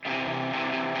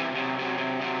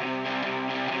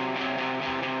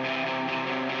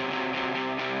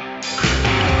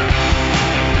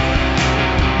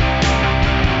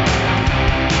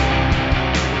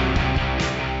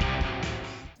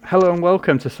Hello and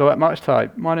welcome to Select Match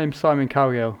Type. My name's Simon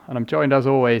Cowgill and I'm joined as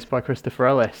always by Christopher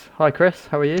Ellis. Hi Chris,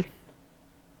 how are you?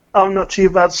 I'm not too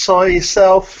bad, Si,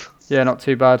 yourself. Yeah, not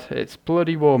too bad. It's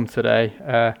bloody warm today.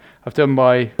 I've done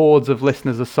my hordes of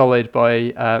listeners a solid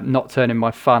by not turning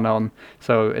my fan on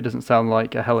so it doesn't sound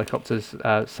like a helicopter's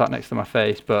sat next to my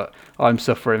face, but I'm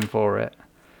suffering for it.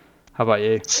 How about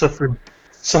you?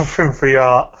 Suffering for your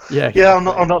art. Yeah, Yeah,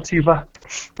 exactly. I'm not too bad.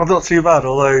 I'm not too bad,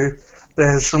 although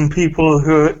there's some people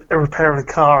who are repairing a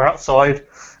car outside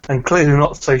and clearly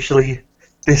not socially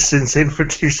distancing from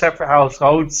two separate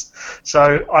households.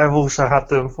 So I've also had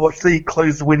to unfortunately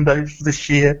close the windows for the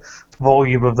sheer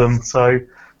volume of them, so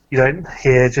you don't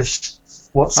hear just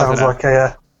what I don't sounds know. like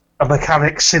a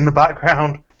mechanics in the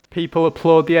background. People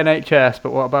applaud the NHS,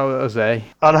 but what about us, eh?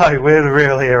 I know, we're the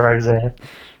real heroes here.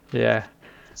 Yeah.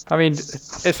 I mean,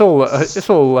 it's all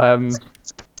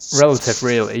relative,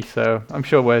 really. So I'm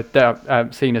sure we're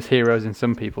seen as heroes in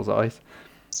some people's eyes.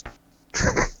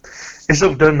 It's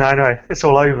all done now, anyway. It's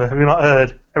all over. Have you not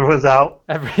heard? Everyone's out.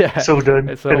 Yeah, It's all done.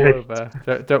 it's all over.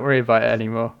 Don't worry about it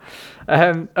anymore.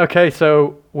 Okay,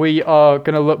 so we are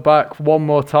going to look back one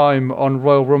more time on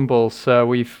Royal Rumble. So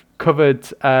we've covered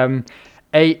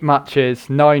 8 matches,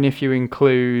 9 if you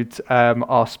include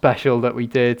our special that we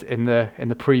did in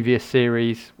the previous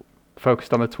series,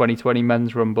 focused on the 2020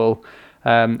 Men's Rumble.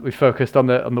 We focused on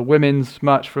the women's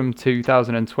match from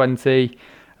 2020.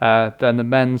 Then the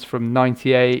men's from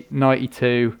 98,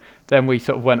 92. Then we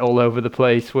sort of went all over the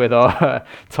place with our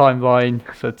timeline.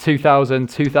 So 2000,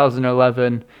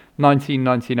 2011,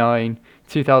 1999,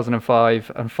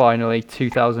 2005, and finally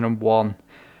 2001.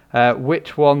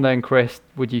 Which one then, Chris,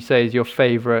 would you say is your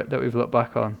favourite that we've looked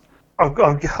back on? I've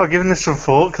given this some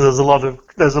thought because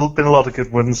been a lot of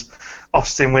good ones.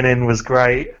 Austin winning was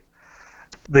great.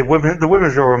 The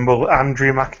women's Royal Rumble and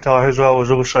Drew McIntyre as well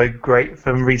was also great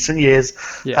from recent years.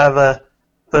 Yeah. However,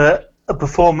 a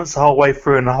performance the whole way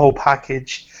through and the whole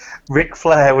package, Ric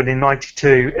Flair winning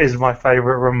 '92 is my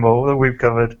favourite Rumble that we've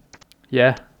covered.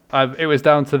 Yeah, it was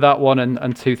down to that one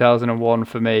and 2001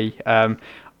 for me.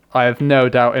 I have no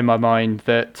doubt in my mind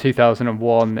that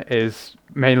 2001 is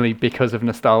mainly because of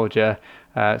nostalgia.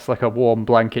 It's like a warm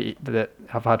blanket that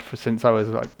I've had since I was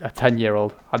like a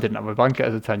 10-year-old. I didn't have a blanket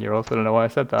as a 10-year-old, so I don't know why I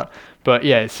said that. But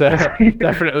yeah, it's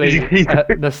definitely You grew up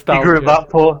nostalgia. that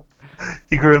poor.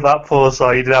 You grew up that poor,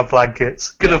 so you didn't have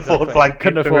blankets. Couldn't afford Exactly. blankets.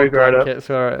 Couldn't when we were afford growing up. blankets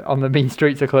or on the mean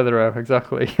streets of Clitheroe,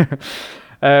 exactly.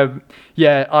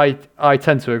 Yeah, I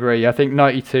tend to agree. I think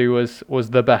 92 was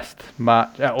the best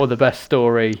match or the best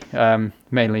story,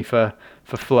 mainly for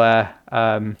Flair.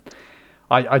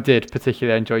 I did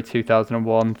particularly enjoy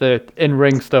 2001. The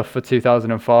in-ring stuff for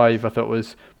 2005 I thought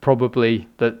was probably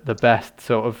the best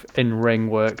sort of in-ring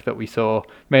work that we saw,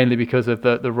 mainly because of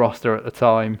the roster at the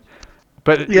time.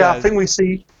 But Yeah, I think we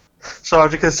see. So I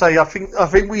was just going to say, I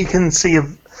think we can see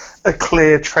a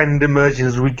clear trend emerging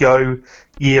as we go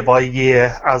year by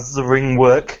year as the ring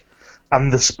work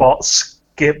and the spots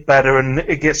get better and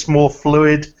it gets more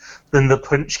fluid than the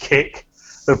punch kick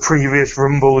of previous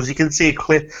rumbles. You can see a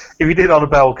clear. If you did it on a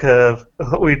bell curve,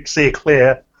 we'd see a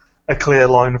clear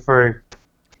line through.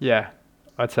 Yeah,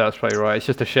 I'd say that's probably right. It's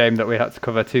just a shame that we had to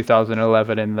cover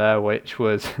 2011 in there, which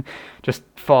was just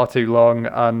far too long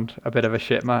and a bit of a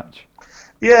shit match.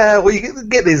 Yeah, well, you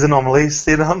get these anomalies.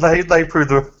 You know, they prove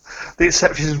the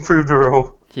exceptions prove the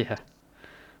rule. Yeah.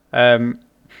 Um,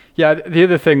 yeah, the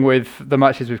other thing with the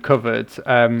matches we've covered,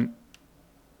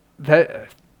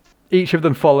 each of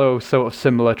them follow sort of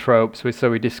similar tropes.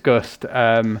 So we discussed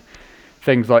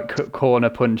things like corner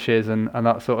punches and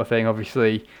that sort of thing.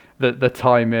 Obviously, the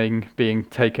timing being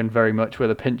taken very much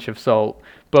with a pinch of salt.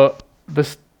 But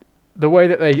the way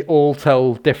that they all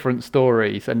tell different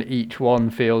stories and each one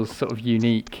feels sort of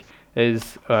unique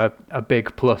is a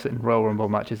big plus in Royal Rumble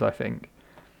matches, I think.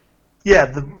 Yeah,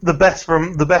 the best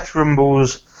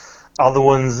rumbles are the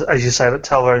ones, as you say, that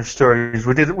tell their own stories.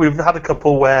 We've had a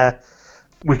couple where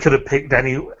we could have picked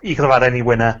any. You could have had any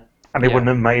winner, and it Yeah. wouldn't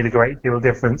have made a great deal of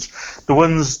difference. The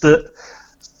ones that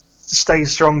stay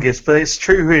strongest, but it's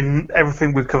true in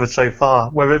everything we've covered so far.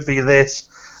 Whether it be this,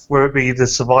 whether it be the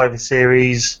Survivor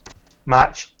Series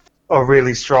match, or a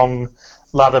really strong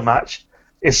ladder match,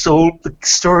 it's all the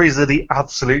stories are the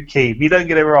absolute key. If you don't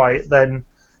get it right, then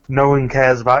no one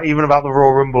cares even about the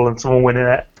Royal Rumble and someone winning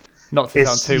it. Not to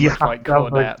sound too You much have like to have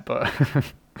Cornette,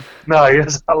 but no,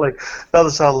 exactly.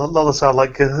 That'll sound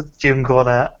like Jim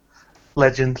Cornette,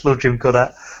 legend. Love Jim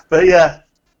Cornette. But yeah,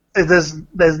 there's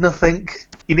nothing.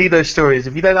 You need those stories.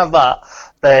 If you don't have that,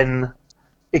 then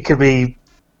it could be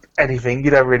anything.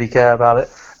 You don't really care about it,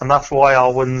 and that's why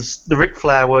our one's the Ric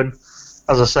Flair one.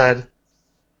 As I said,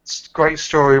 it's great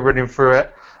story running through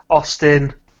it.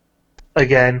 Austin,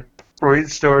 again, brilliant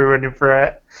story running for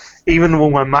it. Even the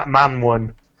one where Matt Mann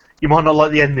won, you might not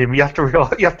like the ending, but you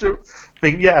have to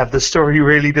think, yeah, the story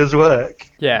really does work.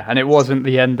 Yeah, and it wasn't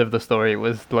the end of the story. It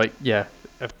was like, yeah,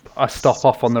 a stop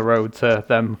off on the road to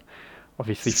them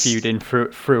obviously feuding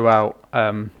throughout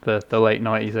the late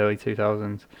 90s, early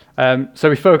 2000s. So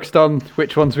we focused on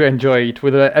which ones we enjoyed.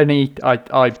 Were there any,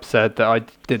 I said that I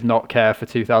did not care for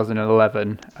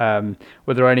 2011.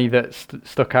 Were there any that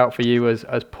stuck out for you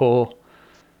as poor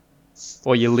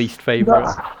or your least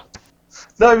favourite?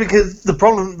 No, because the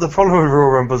problem with Royal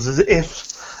Rumbles is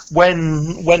if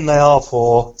when they are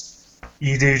poor,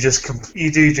 you do just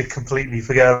completely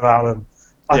forget about them.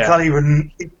 I can't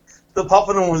even. Apart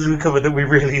from the ones we covered that we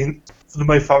really, for the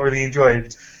most part, really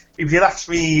enjoyed. If you'd asked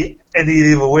me any of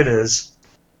the other winners,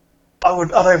 I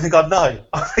don't think I'd know.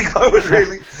 I think I would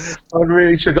really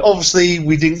struggle. Obviously,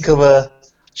 we didn't cover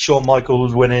Shawn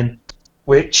Michaels winning,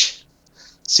 which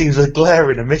seems a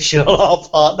glaring omission on our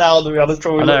part now that we had to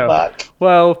try and look back.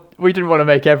 Well, we didn't want to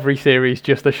make every series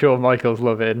just a Shawn Michaels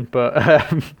love-in, but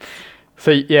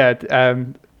so yeah,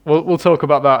 we'll talk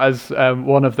about that as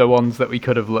one of the ones that we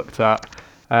could have looked at.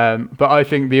 But I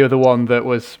think the other one that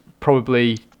was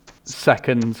probably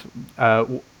second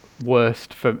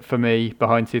worst for me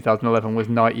behind 2011 was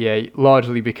 98,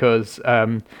 largely because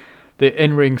the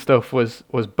in-ring stuff was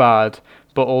bad,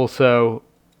 but also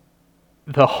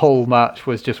the whole match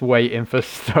was just waiting for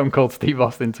Stone Cold Steve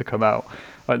Austin to come out.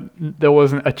 There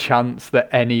wasn't a chance that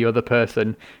any other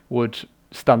person would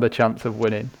stand a chance of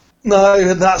winning. No,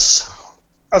 and that's,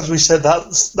 as we said,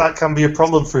 that can be a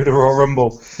problem through the Royal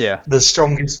Rumble. Yeah. The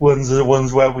strongest ones are the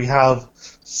ones where we have,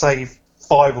 say,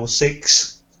 5 or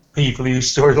 6 people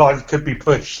whose storylines could be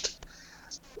pushed.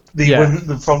 The one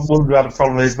we had a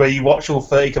problem is where you watch all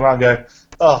 30 come out and go,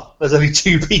 oh, there's only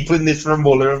 2 people in this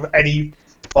Rumble who have any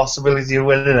possibility of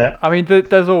winning it. I mean,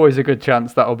 there's always a good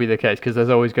chance that'll be the case because there's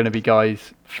always going to be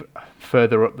guys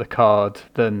further up the card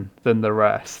than the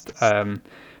rest.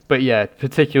 But yeah,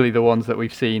 particularly the ones that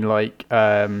we've seen, like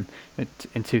in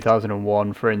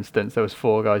 2001, for instance, there was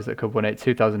 4 guys that could win it.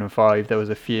 2005, there was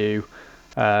a few.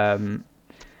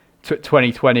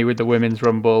 2020 with the Women's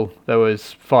Rumble, there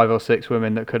was 5 or 6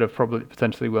 women that could have probably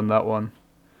potentially won that one.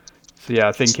 So yeah,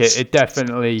 I think it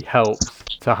definitely helps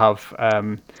to have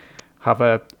a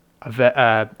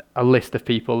list of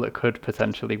people that could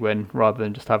potentially win rather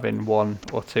than just having 1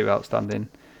 or 2 outstanding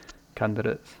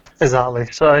candidates. Exactly.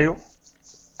 So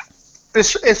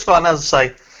it's fun, as I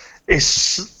say.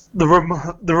 It's the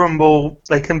Rumble.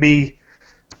 They can be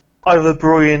either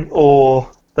brilliant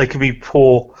or they can be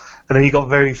poor, and then you got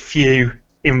very few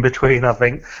in between. I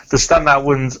think the standout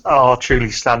ones are truly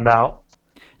standout.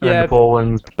 And the poor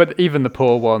ones. But even the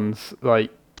poor ones,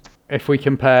 like if we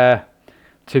compare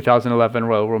 2011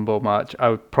 Royal Rumble match, I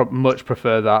would much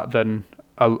prefer that than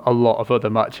a lot of other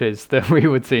matches that we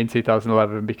would see in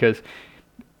 2011 because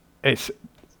it's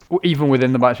even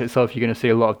within the match itself, you're going to see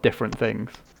a lot of different things.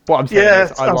 What I'm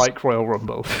saying is I like Royal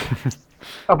Rumbles.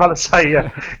 I'm about to say, yeah,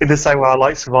 in the same way I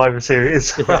like Survivor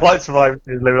Series. I like Survivor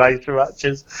Series elimination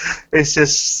matches. It's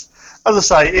just, as I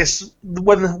say, it's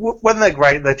when they're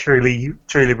great, they're truly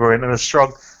brilliant and a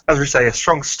strong, as we say, a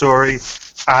strong story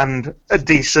and a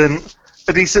decent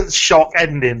shock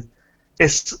ending.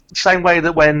 It's the same way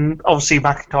that when obviously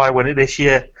McIntyre won it this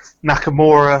year,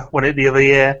 Nakamura won it the other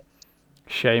year.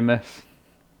 Sheamus.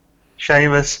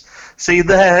 See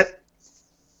there,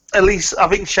 at least I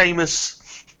think Sheamus,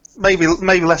 maybe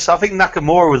less. I think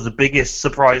Nakamura was the biggest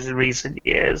surprise in recent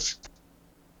years.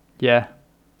 Yeah,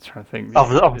 I'm trying to think.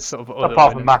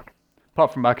 Apart from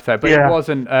McIntyre, but it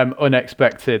wasn't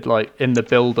unexpected. Like in the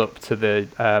build-up to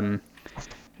the,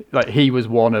 like he was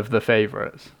one of the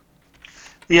favourites.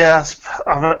 Yeah,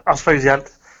 I suppose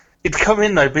he'd come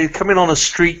in though, but he'd come in on a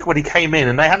streak when he came in,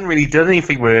 and they hadn't really done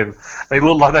anything with him. They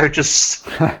looked like they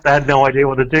had no idea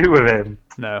what to do with him.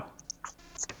 No.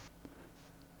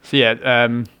 So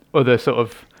yeah, other sort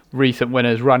of recent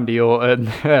winners: Randy Orton,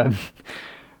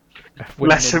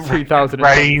 Less in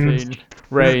 2017,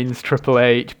 Reigns, Triple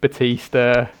H,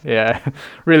 Batista. Yeah,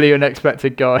 really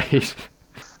unexpected guys.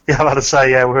 Yeah, I'm about to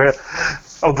say, yeah,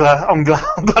 I'm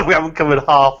glad we haven't covered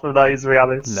half of those, to be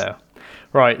honest. No.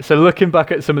 Right, so looking back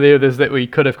at some of the others that we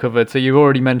could have covered, so you've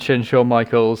already mentioned Shawn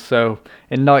Michaels. So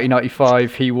in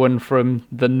 1995, he won from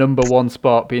the number 1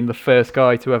 spot, being the first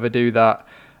guy to ever do that.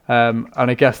 And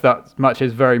I guess that match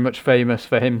is very much famous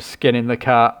for him skinning the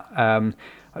cat.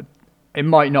 It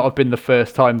might not have been the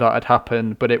first time that had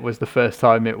happened, but it was the first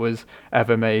time it was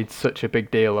ever made such a big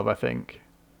deal of, I think.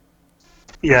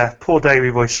 Yeah, poor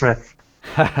Davey Boy Smith.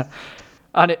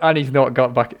 And he's not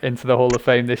got back into the Hall of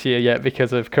Fame this year yet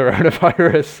because of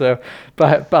coronavirus. So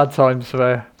bad times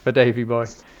for Davey Boy.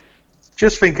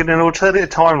 Just thinking an alternative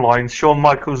timeline, Shawn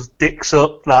Michaels dicks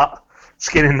up that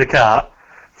skin in the cat,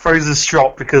 throws a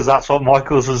strop because that's what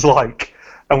Michaels was like,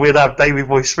 and we'd have Davey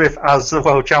Boy Smith as the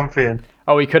world champion.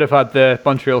 Oh, we could have had the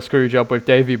Montreal Screwjob with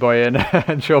Davey Boy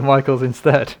and Shawn Michaels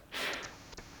instead.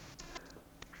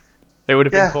 It would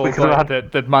have been called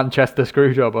like the Manchester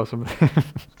Screwjob or something.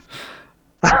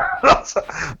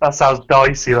 That sounds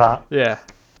dicey, that. Yeah,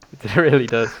 it really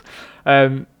does.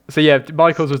 So yeah,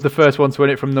 Michaels was the first one to win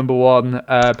it from number one,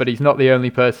 but he's not the only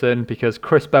person because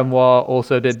Chris Benoit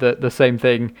also did the same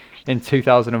thing in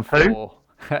 2004. Who?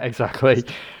 Exactly.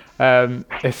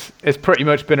 It's pretty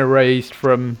much been erased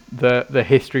from the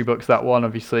history books, that one,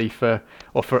 obviously for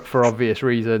obvious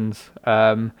reasons.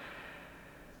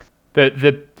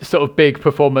 The sort of big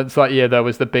performance that year, though,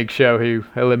 was the Big Show, who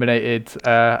eliminated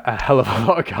a hell of a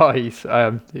lot of guys.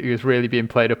 He was really being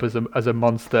played up as a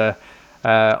monster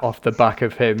off the back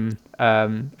of him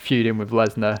feuding with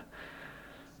Lesnar.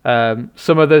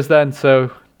 Some others then, so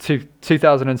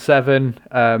 2007,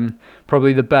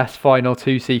 probably the best final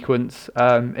two sequence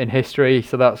in history.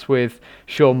 So that's with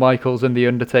Shawn Michaels and The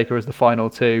Undertaker as the final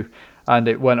two, and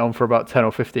it went on for about 10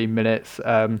 or 15 minutes.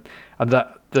 And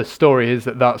that the story is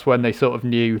that's when they sort of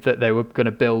knew that they were going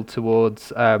to build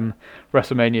towards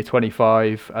WrestleMania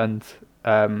 25 and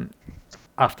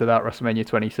after that WrestleMania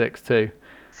 26 too.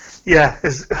 Yeah,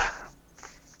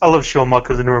 I love Shawn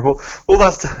Michaels in the Rumble. All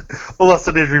that's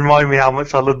to do is remind me how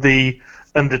much I love the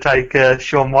Undertaker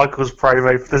Shawn Michaels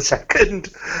promo for the second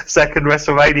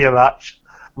WrestleMania match.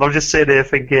 And I'm just sitting here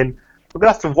thinking, we're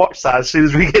gonna have to watch that as soon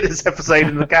as we get this episode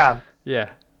in the can. Yeah.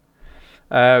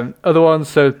 Other ones,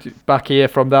 so back here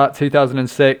from that,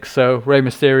 2006, so Rey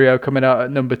Mysterio coming out at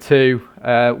number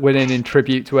 2, winning in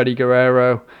tribute to Eddie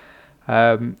Guerrero.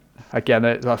 Again,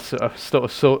 that's a sort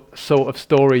of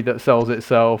story that sells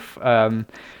itself. In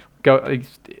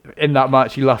that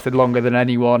match, he lasted longer than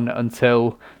anyone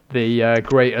until the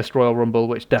Greatest Royal Rumble,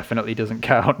 which definitely doesn't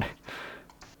count.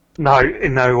 No,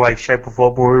 in no way, shape or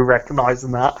form were we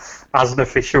recognising that as an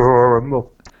official Royal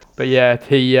Rumble. But yeah,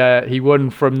 he won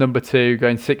from number 2,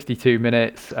 going 62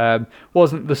 minutes.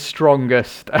 Wasn't the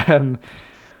strongest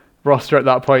roster at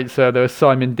that point, so there was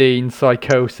Simon Dean,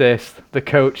 Psychosis. The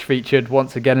Coach featured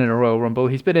once again in a Royal Rumble.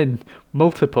 He's been in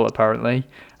multiple, apparently.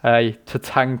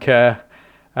 Tatanka,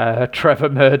 Trevor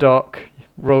Murdoch,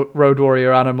 Road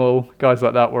Warrior Animal, guys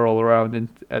like that were all around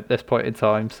at this point in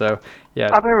time. So yeah,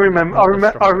 I don't remember. I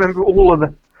remember all of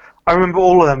them. I remember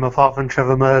all of them apart from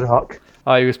Trevor Murdoch.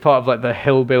 He was part of like the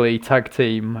Hillbilly tag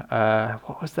team.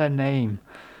 What was their name?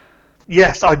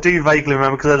 Yes, I do vaguely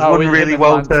remember because there's one really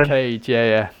well turned. Cage,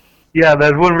 yeah. Yeah,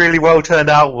 there's one really well turned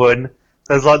out one.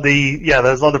 There's like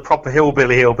the proper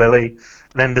hillbilly, and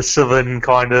then the southern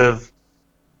kind of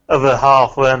other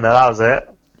half, weren't there? That was it.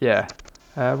 Yeah.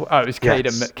 It was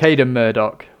Caden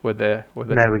Murdoch with the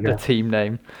team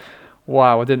name.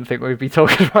 Wow, I didn't think we'd be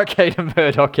talking about Caden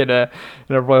Murdoch in a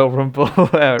Royal Rumble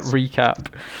recap.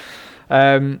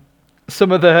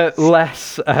 Some of the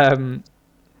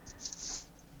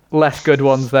less good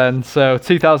ones then. So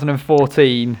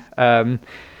 2014,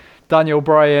 Daniel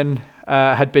Bryan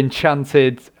had been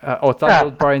chanted, or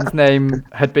Daniel Bryan's name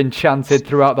had been chanted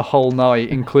throughout the whole night,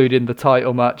 including the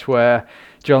title match where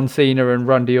John Cena and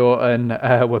Randy Orton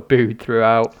were booed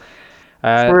throughout.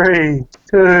 3,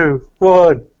 2,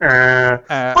 1.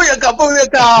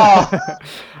 Booyaka!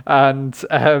 And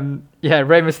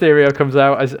Rey Mysterio comes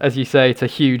out, as you say, to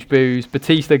huge boos.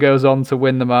 Batista goes on to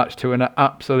win the match to an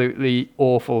absolutely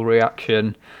awful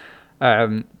reaction.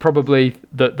 Probably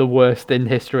the worst in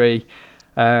history,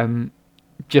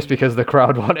 just because the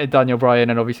crowd wanted Daniel Bryan,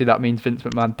 and obviously that means Vince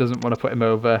McMahon doesn't want to put him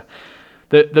over.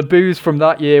 The boos from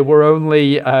that year were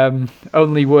only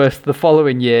worse the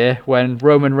following year when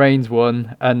Roman Reigns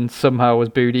won and somehow was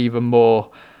booed even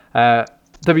more.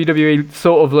 WWE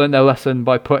sort of learned their lesson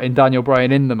by putting Daniel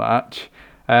Bryan in the match,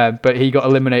 but he got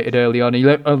eliminated early on. He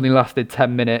only lasted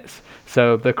 10 minutes,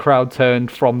 so the crowd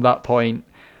turned from that point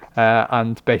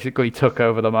and basically took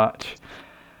over the match.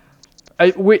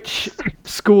 Which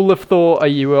school of thought are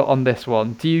you on this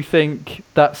one? Do you think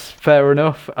that's fair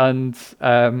enough and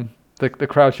the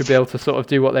crowd should be able to sort of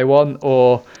do what they want,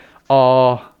 or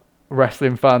are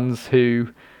wrestling fans who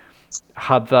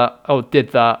did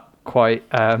that quite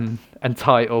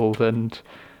entitled and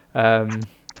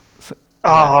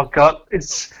oh god,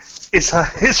 it's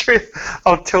really,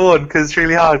 I'm torn because it's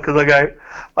really hard because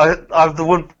I have the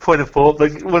one point of thought,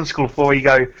 like one school of thought where you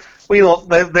go, well,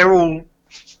 they're all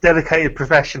dedicated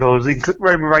professionals.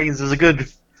 Roman Reigns is a good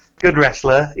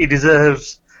wrestler. He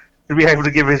deserves to be able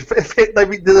to give his,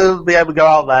 they'll be able to go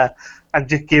out there and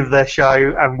just give their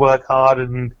show and work hard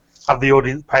and have the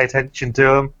audience pay attention to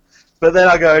them. But then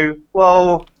I go,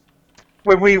 well,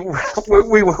 when we when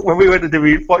we went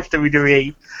to watch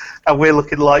WWE, and we're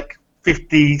looking like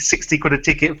 50, 60 quid a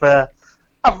ticket for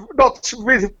not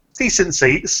really decent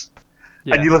seats,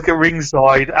 and you look at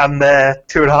ringside and they're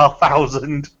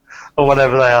 2,500 or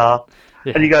whatever they are,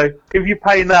 and you go, if you're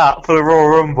paying that for the Royal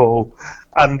Rumble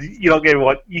and you're not getting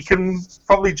one, you can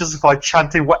probably justify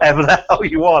chanting whatever the hell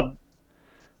you want.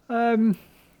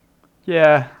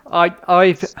 Yeah,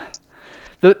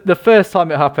 the first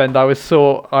time it happened, I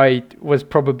was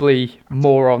probably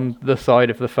more on the side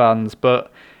of the fans,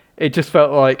 but it just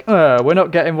felt like we're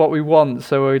not getting what we want,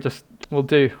 so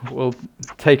we'll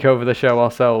take over the show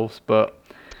ourselves. But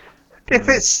if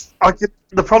it's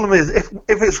the problem is if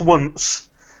it's once,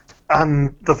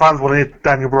 and the fans wanted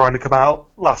Daniel Bryan to come out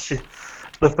last year,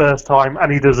 the first time,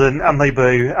 and he doesn't, and they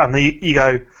boo, and you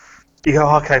go,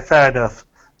 okay, fair enough.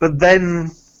 But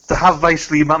then to have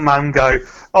basically McMahon go,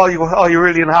 you're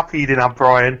really unhappy you didn't have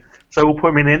Bryan, so we'll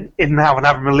put him in now and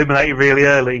have him eliminated really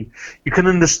early. You can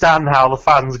understand how the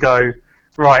fans go,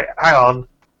 right, hang on,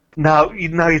 now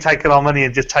you're taking our money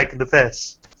and just taking the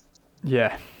piss.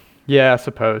 Yeah, I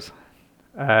suppose.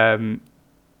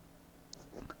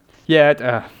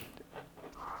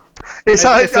 It's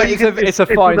a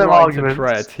fine line to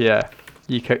tread. Yeah,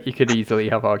 you could easily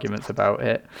have arguments about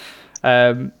it.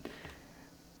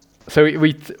 So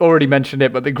we already mentioned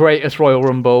it, but the greatest Royal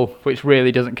Rumble, which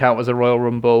really doesn't count as a Royal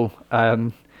Rumble.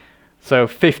 So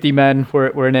 50 men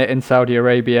were in it in Saudi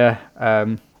Arabia.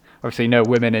 Obviously no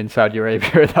women in Saudi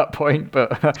Arabia at that point,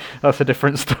 but that's a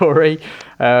different story.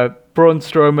 Braun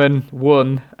Strowman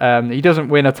won. He doesn't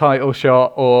win a title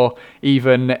shot or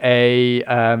even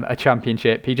a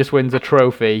championship. He just wins a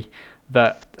trophy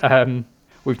that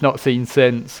we've not seen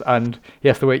since, and he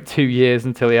has to wait 2 years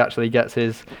until he actually gets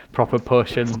his proper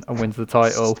push and wins the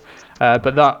title.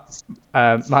 But that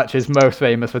match is most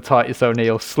famous for Titus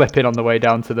O'Neil slipping on the way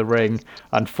down to the ring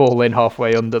and falling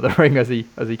halfway under the ring as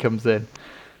he comes in.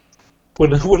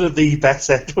 One of the best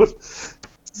entrances,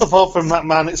 apart from that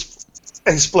man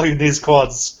exploding his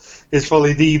quads, is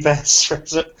probably the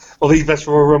best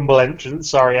Royal Rumble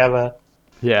entrance ever.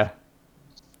 Yeah.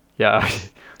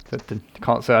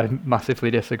 Can't say I massively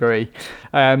disagree.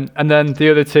 And then the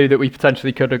other two that we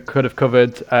potentially could have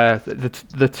covered,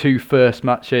 the two first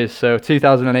matches. So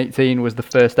 2018 was the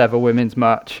first ever women's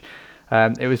match.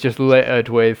 It was just littered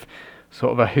with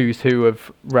sort of a who's who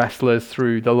of wrestlers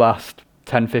through the last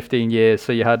 10-15 years.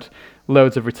 So you had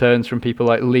loads of returns from people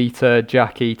like Lita,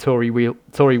 Jackie, Tori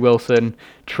Wilson,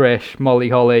 Trish, Molly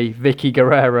Holly, Vicky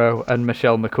Guerrero, and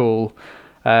Michelle McCool.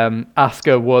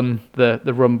 Asuka won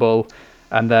the Rumble,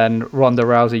 and then Ronda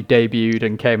Rousey debuted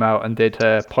and came out and did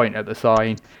her point at the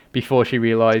sign before she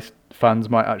realised fans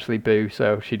might actually boo,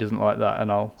 so she doesn't like that,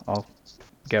 and I'll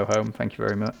go home. Thank you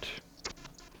very much.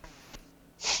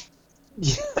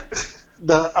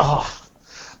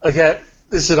 Okay,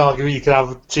 this is an argument you can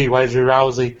have two ways with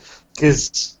Rousey,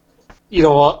 because you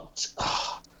know what,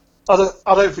 I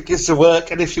don't think it's to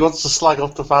work, and if she wants to slag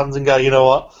off the fans and go, you know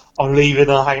what, I'm leaving,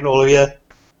 I'll hang all of you,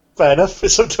 fair enough,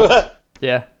 it's up to her.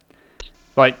 Yeah.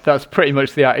 Like, that's pretty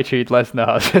much the attitude Lesnar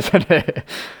has, isn't it?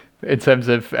 In terms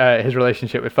of his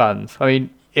relationship with fans. I mean,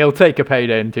 he'll take a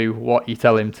payday and do what you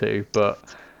tell him to, but...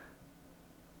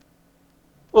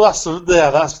 Well, that's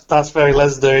very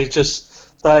Lesnar.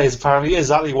 That is apparently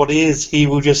exactly what he is. He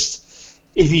will just,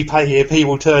 if you pay him, he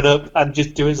will turn up and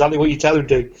just do exactly what you tell him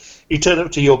to. He'd turn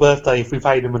up to your birthday if we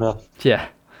paid him enough. Yeah.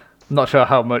 I'm not sure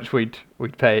how much we'd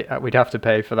have to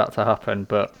pay for that to happen,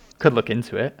 but could look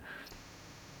into it.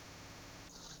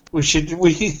 We get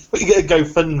a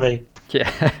GoFundMe.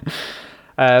 Yeah.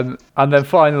 And then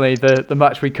finally, the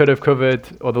match we could have covered,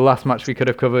 or the last match we could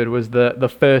have covered, was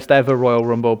the first ever Royal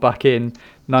Rumble back in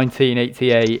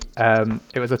 1988.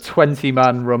 It was a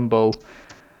 20-man Rumble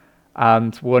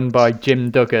and won by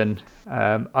Jim Duggan.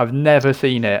 I've never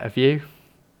seen it. Have you?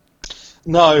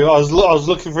 No, I was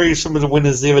looking through some of the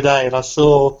winners the other day, and I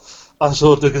saw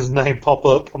Duggan's name pop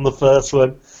up on the first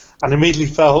one, and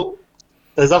immediately felt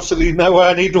there's absolutely no way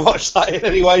I need to watch that in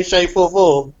any way, shape, or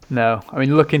form. No, I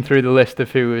mean, looking through the list of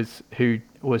who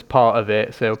was part of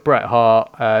it, so Bret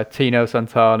Hart, Tino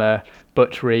Santana,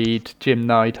 Butch Reed, Jim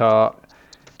Neidhart,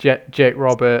 Jake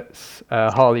Roberts,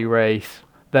 Harley Race.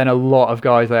 Then a lot of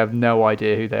guys I have no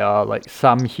idea who they are, like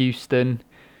Sam Houston,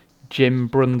 Jim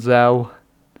Brunzell,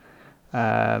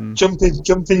 Jumping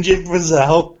Jim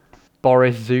Brunzell,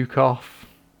 Boris Zukov.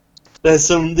 There's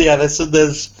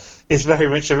it's very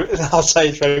much. I'll say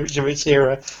it's very much of its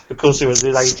era. Of course, it was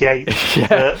in '88.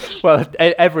 Yeah. Well,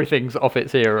 everything's off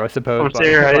its era, I suppose. Of its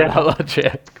era, yeah. That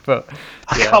logic. But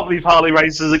I yeah. can't believe Harley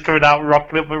Races are coming out and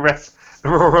rocking up the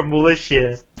Royal Rumble this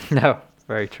year. No,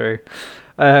 very true.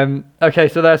 Okay,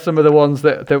 so there's some of the ones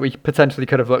that we potentially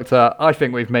could have looked at. I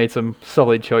think we've made some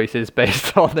solid choices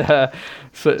based on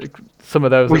some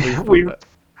of those.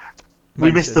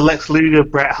 We missed the Lex Luger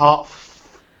Bret Hart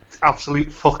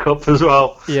absolute fuck up as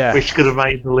well. Yeah, which could have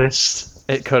made the list.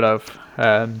 It could have.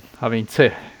 I mean,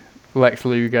 to Lex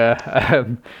Luger,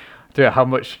 how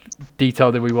much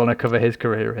detail do we want to cover his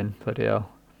career in? Bloody hell.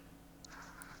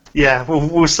 Yeah, we'll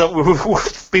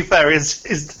be fair.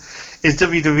 His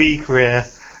WWE career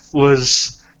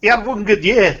he had one good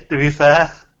year, to be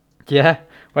fair. Yeah,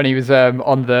 when he was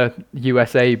on the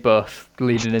USA bus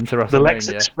leading into WrestleMania. The Lex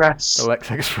Express. The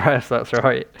Lex Express, that's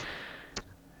right.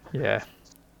 Yeah.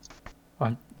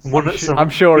 I'm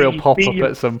sure he'll pop up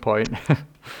at some point.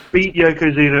 Beat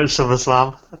Yokozuna at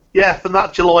SummerSlam. Yeah, from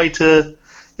July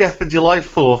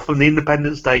 4th, from the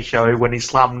Independence Day show when he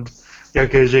slammed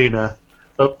Yokozuna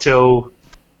up till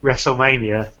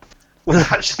WrestleMania.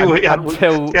 Was actually he had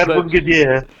one good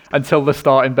year. Until the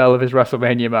starting bell of his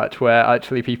WrestleMania match, where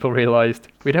actually people realised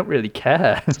we don't really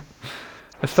care.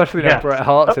 Especially now Bret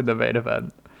Hart's in the main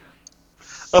event.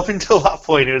 Up until that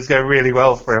point, it was going really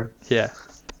well for him. Yeah.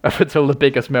 Up until the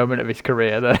biggest moment of his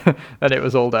career, then it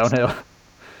was all downhill.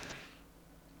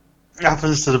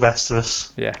 Happens to the best of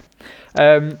us. Yeah.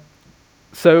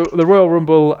 So the Royal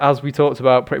Rumble, as we talked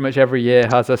about, pretty much every year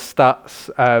has a stats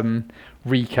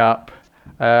recap.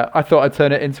 I thought I'd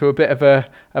turn it into a bit of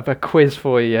a quiz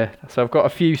for you. So I've got a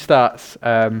few stats,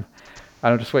 and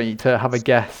I just want you to have a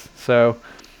guess. So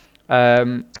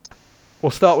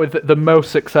we'll start with the most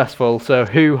successful. So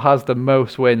who has the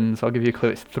most wins? I'll give you a clue.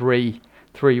 It's three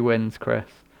wins, Chris.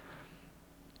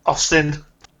 Austin,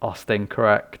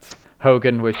 correct.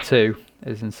 Hogan with 2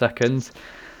 is in second.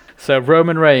 So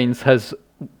Roman Reigns has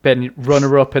been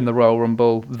runner-up in the Royal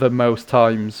Rumble the most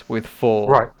times with 4.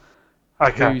 Right.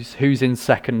 Okay. Who's in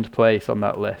second place on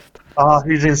that list?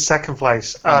 Who's in second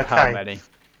place? And okay. How many?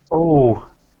 Oh,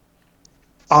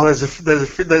 there's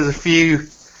a few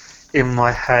in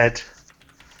my head.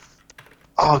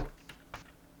 Oh,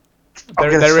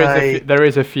 there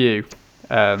is a few.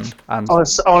 And I want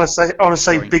to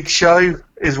say Big Show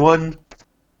is one.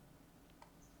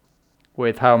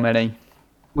 With how many?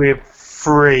 With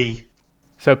 3.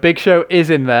 So Big Show is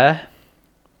in there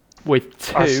with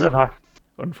 2.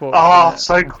 Unfortunate.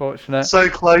 So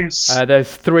close.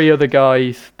 There's 3 other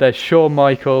guys. There's Shawn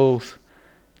Michaels,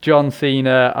 John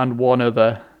Cena, and one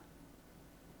other.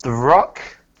 The Rock?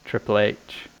 Triple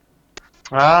H.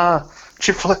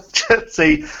 Triple H.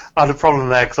 See, I had a problem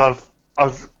there because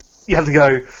you had to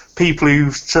go people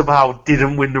who somehow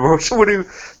didn't win the Royal Rumble,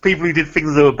 people who did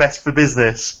things that were best for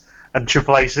business, and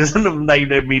Triple H isn't a name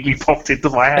that immediately popped into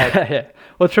my head. Yeah.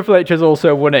 Well, Triple H has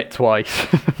also won it twice,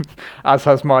 as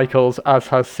has Michaels, as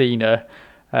has Cena.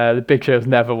 The Big Show's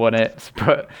never won it,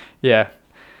 but yeah.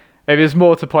 It is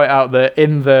more to point out that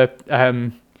in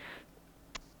the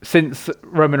since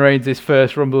Roman Reigns'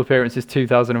 first Rumble appearance is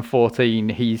 2014,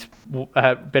 he's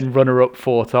been runner-up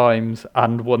 4 times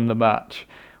and won the match,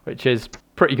 which is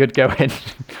pretty good going.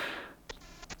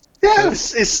 Yeah,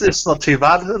 it's not too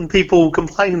bad, and people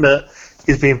complain that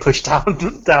he's being pushed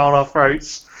down our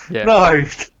throats. Yeah. No,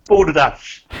 Border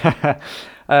Dash.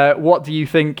 What do you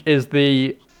think is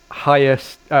the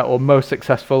highest or most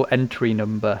successful entry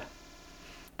number?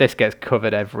 This gets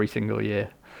covered every single year.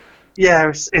 Yeah,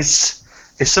 it's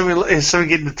something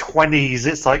in the 20s.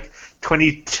 It's like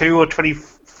 22 or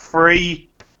 23.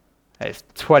 It's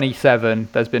 27.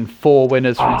 There's been 4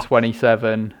 winners from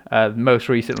 27. Most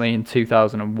recently in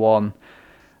 2001.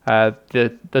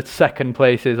 The second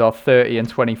places are 30 and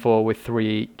 24 with 3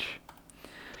 each.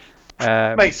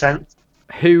 Makes sense.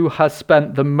 Who has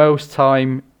spent the most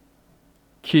time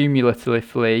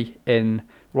cumulatively in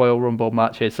Royal Rumble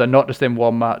matches? So not just in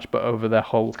one match, but over their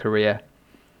whole career.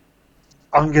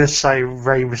 I'm going to say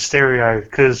Rey Mysterio,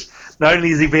 because not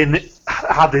only has he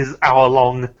had his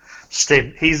hour-long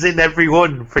stint, he's in every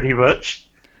one, pretty much.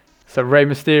 So Rey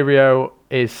Mysterio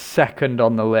is second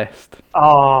on the list.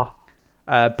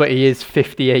 But he is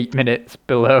 58 minutes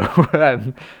below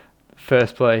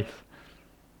first place.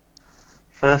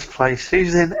 First place.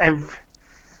 Who's in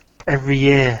every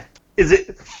year? Is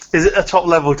it a top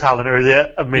level talent or is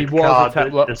it a mid card? He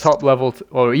was a top level.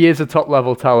 He is a top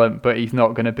level talent, but he's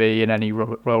not going to be in any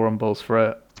Royal Rumbles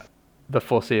for the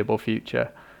foreseeable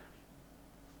future.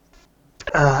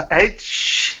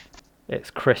 Edge.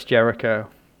 It's Chris Jericho.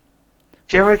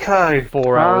 Jericho.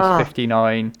 4 hours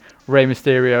 59. Rey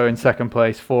Mysterio in second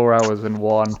place, 4 hours and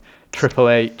 1. Triple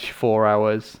H, 4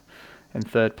 hours in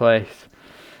third place.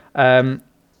 How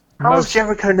has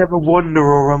Jericho never won the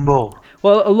Royal Rumble?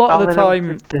 Well, a lot of the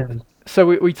time. So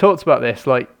we talked about this,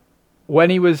 like when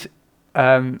he was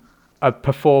a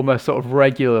performer sort of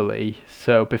regularly.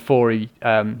 So before he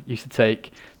used to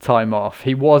take time off,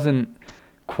 he wasn't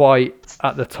quite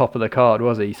at the top of the card,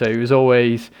 was he? So he was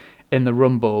always in the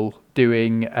Rumble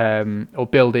doing or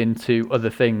building to other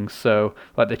things. So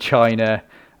like the China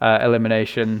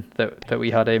elimination that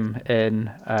we had him in.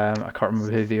 I can't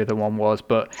remember who the other one was,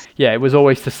 but yeah, it was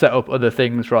always to set up other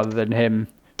things rather than him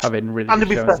having really good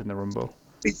shows in the Rumble.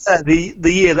 The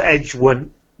year that Edge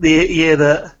won, the year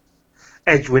that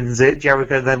Edge wins it,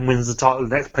 Jericho then wins the title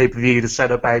the next pay-per-view to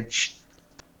set up Edge.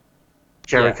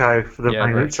 Jericho for the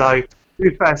moment. Right. So to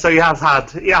be fair, so he has had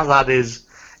his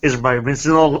moments.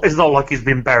 It's not like he's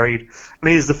been buried, and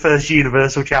he's the first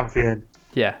Universal Champion.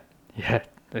 Yeah.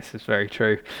 This is very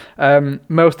true.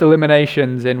 Most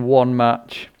eliminations in one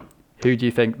match. Who do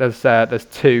you think? There's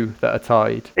two that are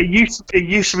tied. It used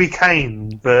to be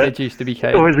Kane, but it used to be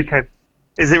Kane. Always be Kane.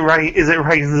 Is it Reigns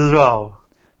as well?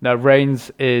 No,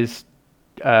 Reigns is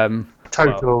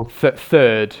total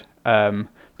third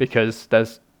because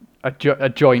there's a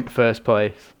joint first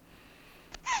place.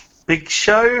 Big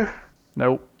Show?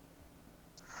 Nope.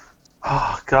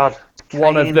 Oh God. Kane,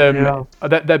 one of them.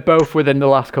 They're both within the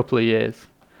last couple of years.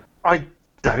 I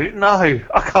don't know.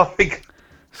 I can't think.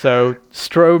 So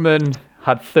Strowman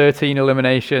had 13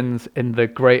 eliminations in the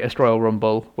Greatest Royal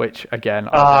Rumble, which again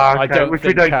I don't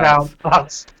think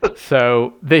counts.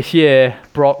 So this year,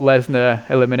 Brock Lesnar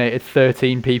eliminated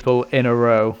 13 people in a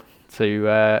row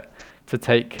to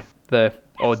take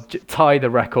tie the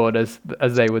record, as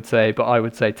they would say, but I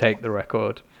would say take the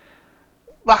record.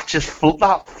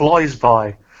 That flies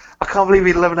by. I can't believe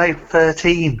he eliminated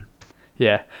 13.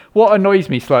 Yeah. What annoys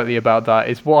me slightly about that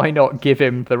is why not give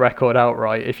him the record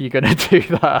outright if you're going to do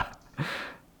that?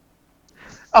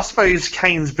 I suppose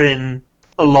Kane's been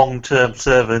a long-term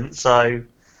servant, so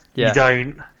you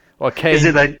don't... Well, Kane's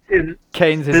is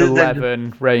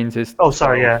 11, Reigns is 12. Oh,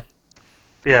 sorry, yeah.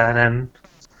 Yeah, and then...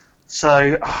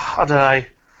 So, I don't know.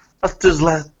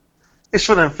 It's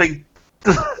one of them things...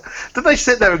 Did they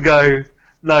sit there and go...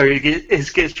 No, it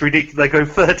gets ridiculous. They go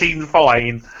 13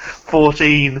 fine,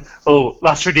 14. Oh,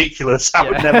 that's ridiculous. That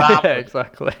would never happen.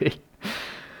 Exactly.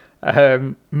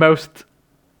 Most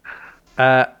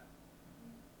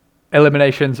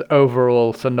eliminations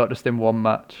overall, so not just in one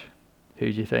match.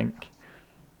 Who do you think?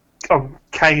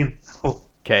 Kane. Oh.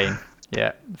 Kane.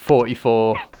 Yeah,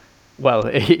 44. Well,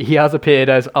 he has appeared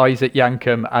as Isaac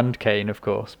Yankem and Kane, of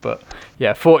course, but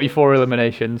yeah, 44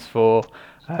 eliminations for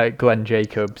Glenn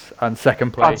Jacobs, and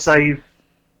second place.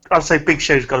 I'd say Big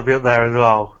Show's got to be up there as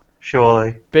well,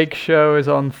 surely. Big Show is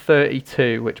on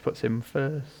 32, which puts him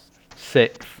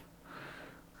sixth.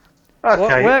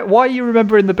 Okay. Why are you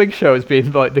remembering the Big Show as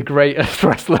being like the greatest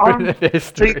wrestler in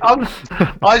history?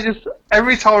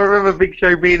 Every time I remember Big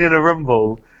Show being in a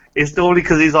Rumble, it's normally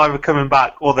because he's either coming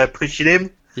back or they're pushing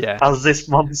him as this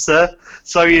monster.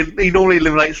 So he normally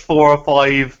eliminates 4 or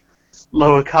 5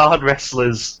 lower card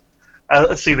wrestlers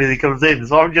as soon as he comes in.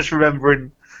 So I'm just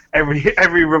remembering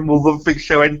every Rumble that Big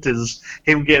Show enters,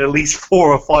 him getting at least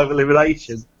 4 or 5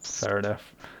 eliminations. Fair enough.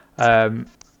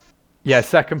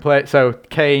 Second place. So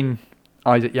Kane,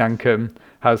 Isaac Yankem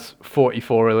has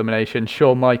 44 eliminations.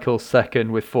 Shawn Michaels second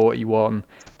with 41.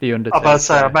 The Undertaker. I'm about to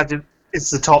say, I imagine it's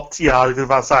the top. Yeah, I was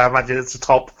about to say, I imagine it's the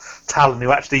top talent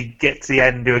who actually get to the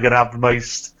end who are going to have the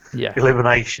most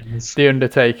eliminations. The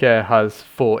Undertaker has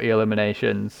 40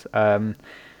 eliminations.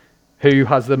 Who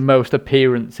has the most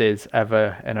appearances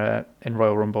ever in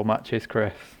Royal Rumble matches,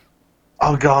 Chris?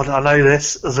 Oh God, I know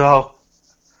this as well.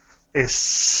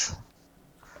 It's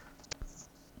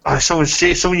someone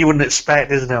you wouldn't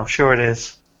expect, isn't it? I'm sure it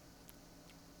is.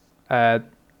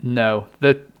 No.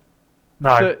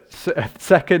 No.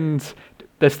 Second,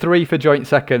 there's 3 for joint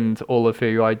second, all of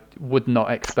who I would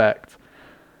not expect.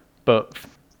 But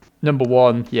number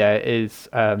 1, is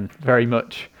very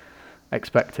much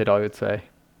expected, I would say.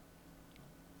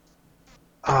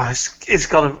 Oh, it's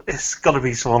got to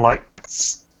be someone like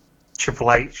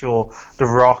Triple H or The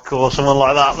Rock or someone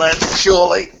like that. Then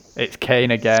surely it's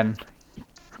Kane again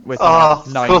with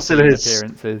 19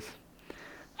 appearances.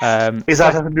 He's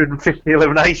had 150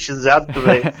 eliminations, hasn't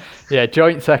he? Yeah,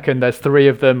 joint second. There's 3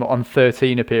 of them on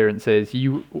 13 appearances.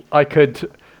 I could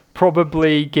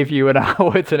probably give you an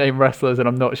hour to name wrestlers, and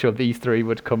I'm not sure these 3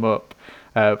 would come up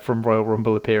from Royal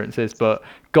Rumble appearances. But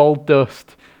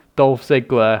Goldust, Dolph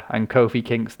Ziggler, and Kofi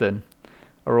Kingston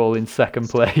are all in second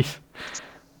place.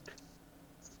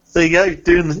 There you go,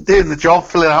 doing the job,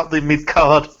 filling out the mid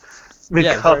card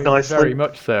nicely. Very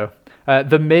much so.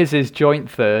 The Miz is joint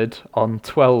third on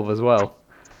 12 as well.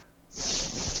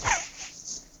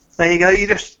 There you go. You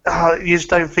just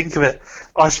don't think of it.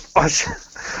 I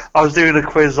was doing a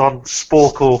quiz on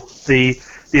Sporkle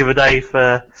the other day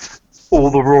for all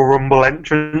the Royal Rumble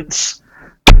entrants,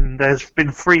 and there's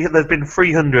been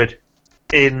 300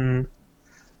 in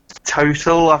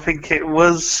total, I think it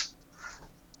was,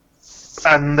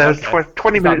 and there's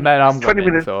 20 minutes. Men and 20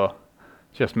 women's minutes. or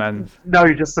just men's?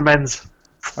 No, just the men's.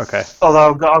 Okay.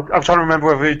 Although I'm trying to remember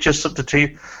whether it's just up to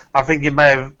two. I think it may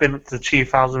have been up to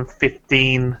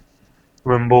 2015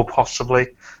 Rumble, possibly.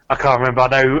 I can't remember. I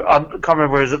can't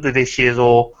remember if it was up to this year's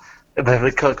or if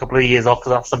they cut a couple of years off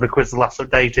because that's the quiz the last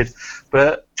updated.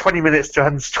 But 20 minutes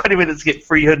to get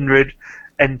 300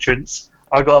 entrants.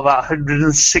 I got about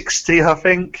 160, I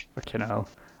think. Fucking hell.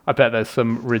 I bet there's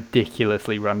some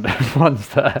ridiculously random ones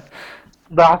there.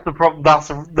 That's the problem.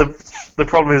 The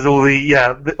problem is all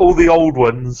the old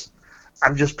ones,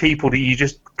 and just people that you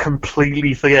just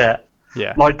completely forget.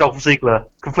 Yeah. Like Dolph Ziggler,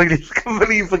 completely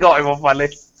forgot him off my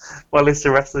list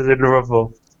of wrestlers in the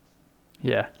Rumble.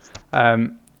 Yeah.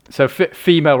 So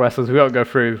female wrestlers, we won't go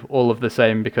through all of the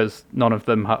same because none of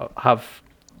them have.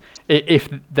 If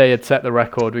they had set the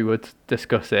record, we would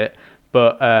discuss it.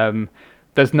 But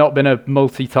there's not been a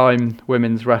multi-time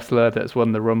women's wrestler that's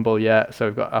won the Rumble yet. So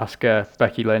we've got Asuka,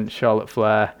 Becky Lynch, Charlotte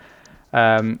Flair.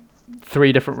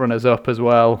 3 different runners-up as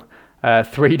well.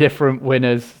 3 different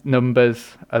winners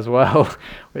numbers as well,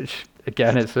 which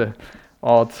again is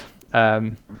odd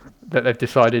that they've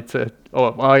decided to.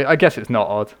 Or well, I guess it's not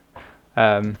odd.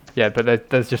 But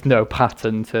there's just no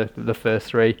pattern to the first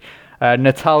 3.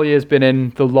 Natalia's been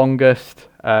in the longest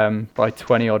by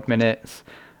 20 odd minutes.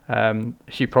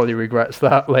 She probably regrets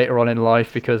that later on in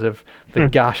life because of the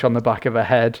gash on the back of her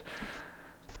head.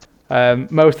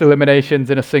 Most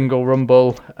eliminations in a single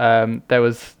Rumble. There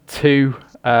was 2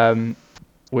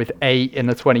 with 8 in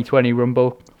the 2020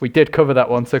 Rumble. We did cover that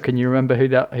one, so can you remember who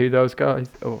those guys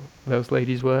or those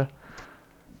ladies were?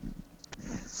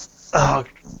 Oh,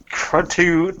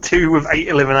 2 with 8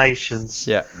 eliminations.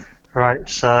 Yeah. Right,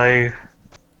 so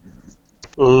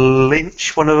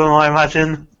Lynch, one of them, I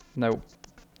imagine. No.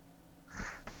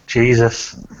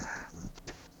 Jesus.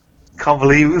 Can't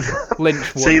believe.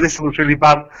 Lynch won. See, this looks really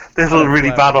bad. This looks really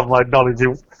bad on my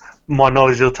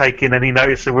knowledge of taking any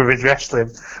notice of women's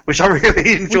wrestling, which I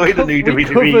really enjoyed the new we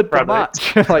WWE covered the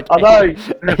match. Like I know.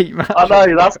 8 matches. I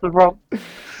know. That's the problem.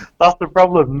 That's the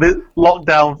problem. This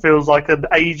lockdown feels like an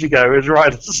age ago. It was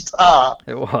right at the start.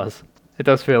 It was. It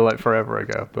does feel like forever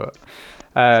ago, but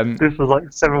this was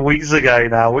like 7 weeks ago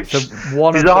now, which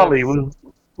bizarrely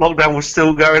lockdown was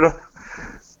still going on.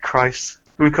 Christ,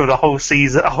 we covered a whole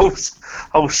season, a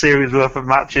whole series worth of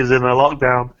matches in a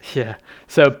lockdown. Yeah.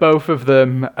 So both of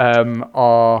them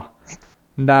are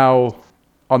now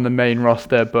on the main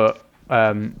roster, but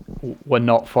we're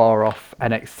not far off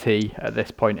NXT at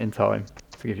this point in time.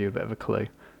 To give you a bit of a clue.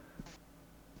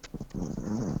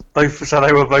 So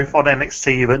they were both on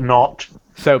NXT, but not.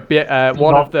 So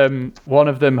one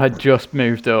of them had just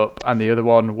moved up, and the other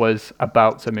one was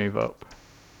about to move up.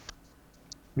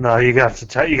 No, you have to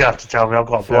tell me. I've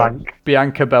got a blank.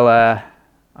 Bianca Belair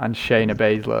and Shayna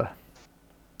Baszler.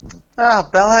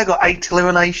 Belair got 8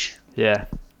 eliminations. Yeah,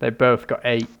 they both got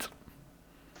 8.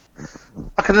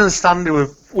 I can understand it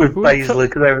with Baszler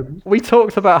because they were. We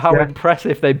talked about how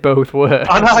impressive they both were.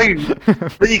 I know,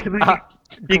 but you can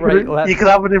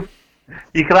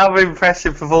have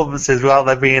impressive performances without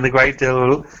there being a great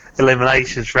deal of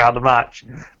eliminations throughout the match.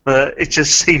 But it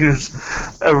just seems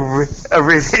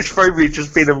it's probably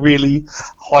just been a really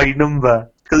high number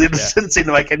because it doesn't seem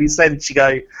to make any sense.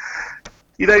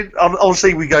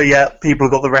 Obviously we go, people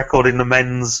have got the record in the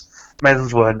men's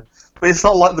one. But it's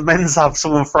not like the men's have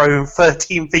someone throwing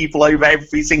 13 people over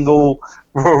every single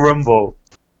Royal Rumble.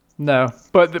 No,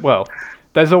 but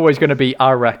there's always going to be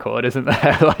our record, isn't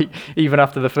there? Like even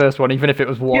after the first one, even if it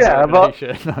was one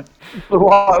elimination. But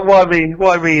what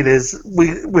I mean is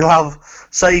we'll have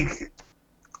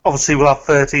obviously we'll have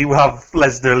 30. We'll have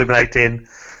Lesnar eliminating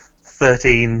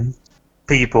 13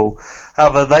 people.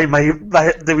 However,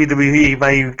 WWE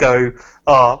may go,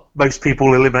 most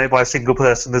people eliminated by a single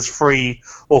person. There's 3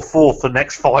 or 4 for the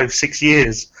next 5-6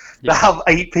 years. Yeah. They have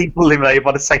 8 people eliminated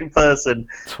by the same person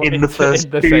in the first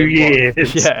 2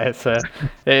 years. Yeah,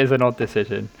 it is an odd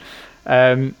decision.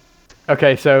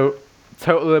 Okay, so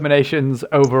total eliminations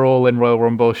overall in Royal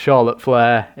Rumble. Charlotte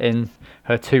Flair in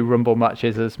her 2 Rumble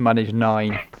matches has managed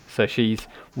 9, so she's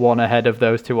 1 ahead of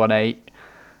those 2 on 8.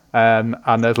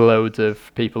 And there's loads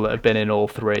of people that have been in all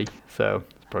 3, so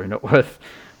it's probably not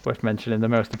worth mentioning, the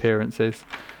most appearances.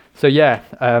 So yeah,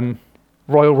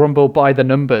 Royal Rumble by the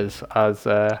numbers, as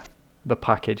the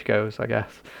package goes, I guess.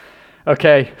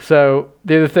 Okay, so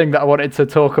the other thing that I wanted to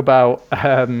talk about,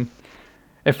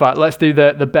 in fact, let's do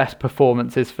the best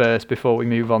performances first before we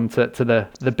move on to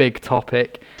the big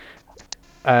topic.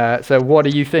 So what do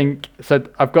you think? So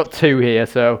I've got two here.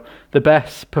 So the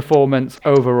best performance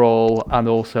overall and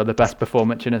also the best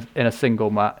performance in a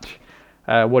single match.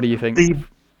 What do you think?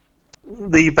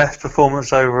 The best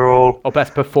performance overall, or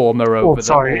best performer over all of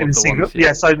the ones.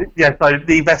 So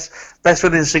the best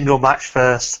one in a single match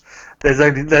first. There's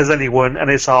only one, and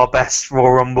it's our best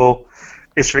Royal Rumble.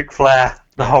 It's Ric Flair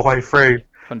the whole way through,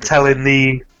 100%.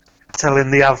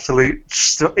 telling the absolute.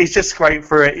 He's just great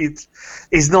for it.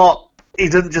 He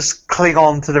doesn't just cling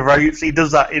on to the ropes. He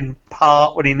does that in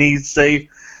part when he needs to,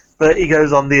 but he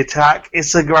goes on the attack.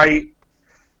 It's a great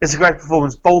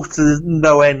performance, both to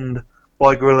no end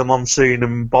by Gorilla Monsoon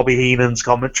and Bobby Heenan's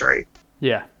commentary.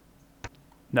 Yeah,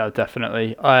 no,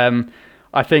 definitely.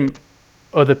 I think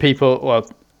other people. Well,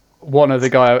 one other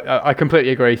guy. I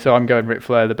completely agree. So I'm going Ric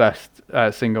Flair, the best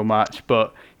single match,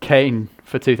 but Kane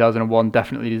for 2001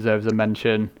 definitely deserves a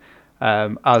mention.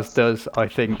 As does, I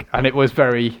think, and it was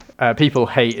very, people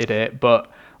hated it,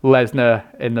 but Lesnar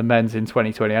in the men's in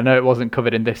 2020. I know it wasn't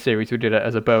covered in this series, we did it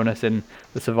as a bonus in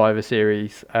the Survivor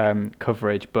Series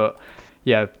coverage, but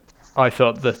yeah, I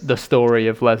thought the story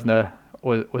of Lesnar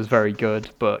was very good,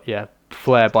 but yeah,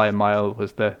 Flair by a mile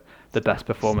was the best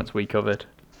performance we covered.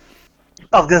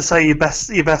 I was going to say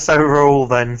your best overall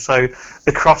then, so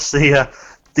across the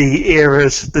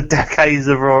eras, the decades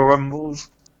of Royal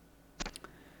Rumbles.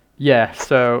 Yeah,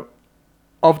 so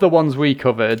of the ones we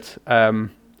covered,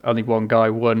 only one guy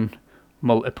won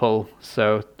multiple.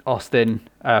 So Austin,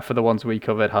 for the ones we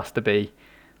covered, has to be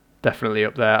definitely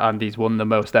up there. And he's won the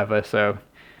most ever. So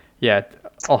yeah,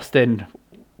 Austin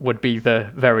would be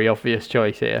the very obvious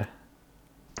choice here.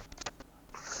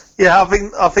 Yeah,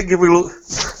 I think if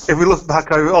we look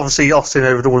back over, obviously Austin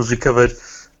over the ones we covered,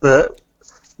 but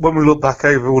when we look back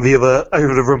over all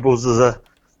the Rumbles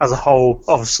as a whole,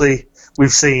 obviously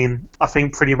we've seen, I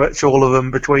think, pretty much all of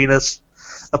them between us,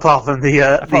 apart from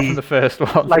the first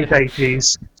one, late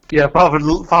 80s. Yeah, apart from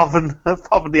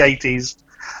the 80s,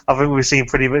 I think we've seen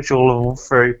pretty much all of them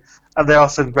through. And there are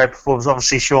some great performances.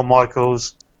 Obviously, Shawn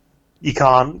Michaels, you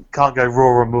can't go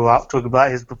Royal Rumble without talking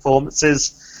about his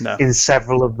performances in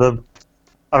several of them.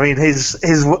 I mean, his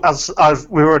as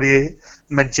we already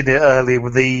mentioned it earlier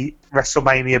with the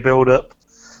WrestleMania build-up,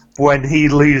 when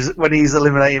he's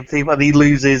eliminating people and he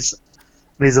loses.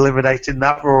 He's eliminating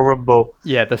that Royal Rumble.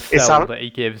 Yeah, the sell that he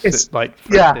gives,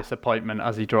 disappointment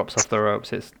as he drops off the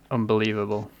ropes, it's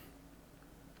unbelievable.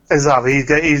 Exactly,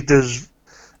 he does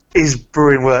his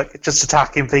brewing work, just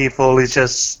attacking people. He's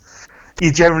just,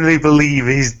 you generally believe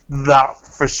he's that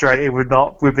frustrated with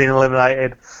being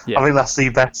eliminated. Yeah. I think that's the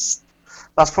best.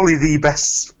 That's probably the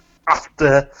best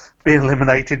after being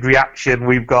eliminated reaction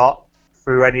we've got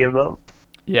through any of them.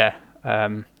 Yeah,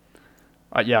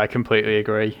 I completely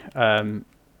agree.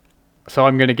 So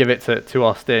I'm going to give it to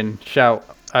Austin.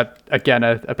 Again,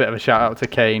 a bit of a shout out to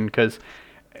Kane, because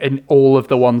in all of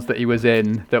the ones that he was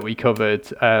in that we covered,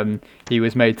 he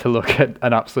was made to look at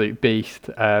an absolute beast.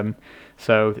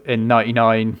 So in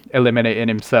 '99, eliminating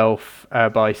himself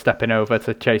by stepping over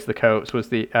to chase the coats was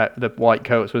the white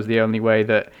coats was the only way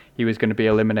that he was going to be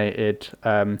eliminated.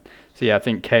 So yeah, I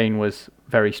think Kane was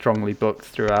very strongly booked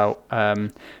throughout.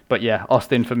 But yeah,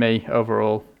 Austin for me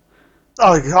overall.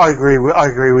 I agree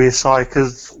with you, Si,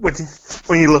 because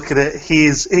when you look at it, he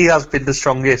has been the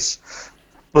strongest,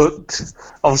 but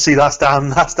obviously that's down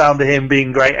to him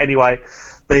being great anyway.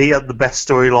 But he had the best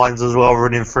storylines as well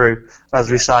running through.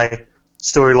 As we say,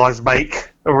 storylines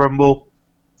make a Rumble.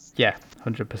 Yeah,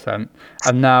 100%.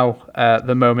 And now,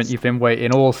 the moment you've been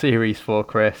waiting all series for,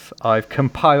 Chris. I've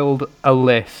compiled a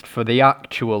list for the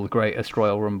actual greatest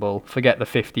Royal Rumble. Forget the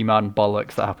 50-man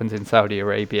bollocks that happens in Saudi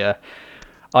Arabia.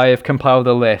 I have compiled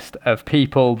a list of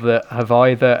people that have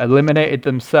either eliminated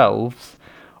themselves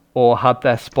or had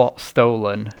their spot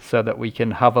stolen, so that we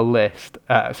can have a list,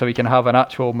 so we can have an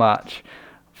actual match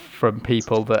from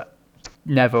people that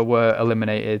never were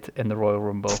eliminated in the Royal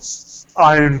Rumble.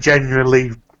 I'm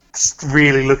genuinely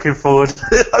really looking forward.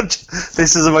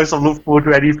 This is the most I've looked forward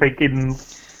to anything in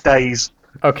days.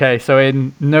 Okay, so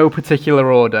in no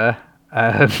particular order,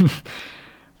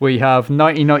 we have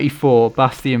 1994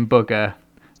 Bastion Booger,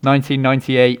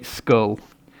 1998 Skull,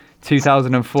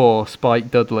 2004 Spike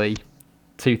Dudley,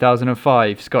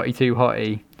 2005 Scotty 2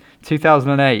 Hotty,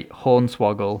 2008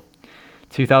 Hornswoggle,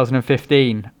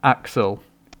 2015 Axel,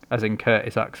 as in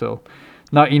Curtis Axel,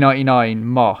 1999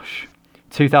 Mosh,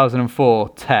 2004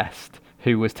 Test,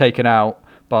 who was taken out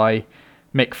by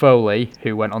Mick Foley,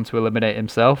 who went on to eliminate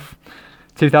himself.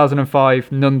 2005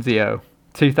 Nunzio.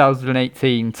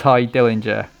 2018 Ty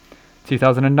Dillinger.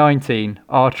 2019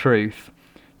 R-Truth.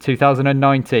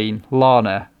 2019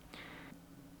 Lana.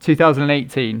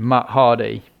 2018 Matt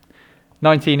Hardy.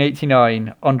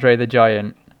 1989 Andre the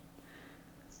Giant.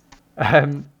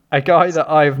 A guy that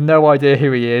I have no idea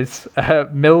who he is,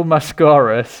 Mil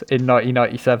Mascaras in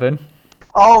 1997.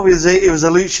 Oh, it was a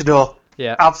luchador.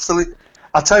 Yeah. Absolutely.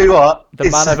 I'll tell you what. The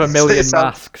man of a million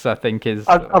masks, I think, is.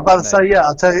 I'm about to say, yeah.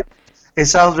 I'll tell you. It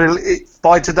sounds really.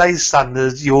 By today's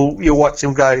standards, you'll watch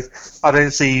him go. I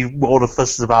don't see what all the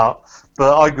fuss is about.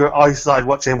 But I started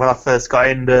watching him when I first got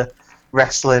into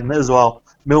wrestling as well.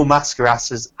 Mil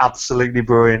Mascaras is absolutely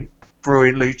brilliant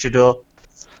luchador.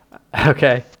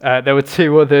 Okay, there were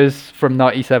two others from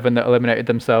 97 that eliminated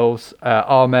themselves,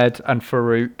 Ahmed and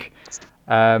Farouk.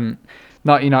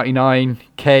 1999,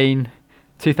 Kane.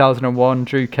 2001,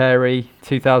 Drew Carey.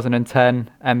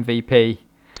 2010, MVP.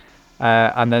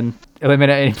 And then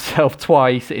eliminated himself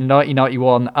twice in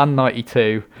 1991 and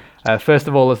 92. First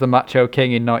of all as the Macho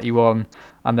King in 91,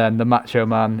 and then the Macho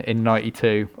Man in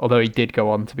 92, although he did go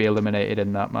on to be eliminated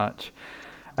in that match.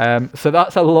 So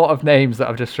that's a lot of names that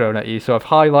I've just thrown at you. So I've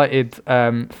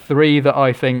highlighted three that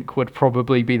I think would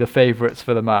probably be the favourites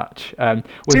for the match. Was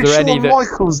Did there any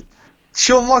that...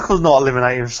 Shawn Michaels not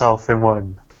eliminate himself in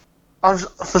one?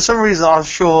 For some reason, I was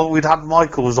sure we'd had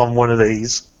Michaels on one of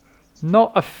these.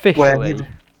 Not officially.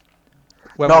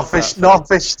 Not officially,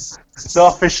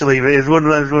 but it's one of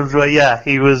those ones where, yeah,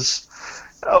 he was.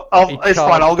 It's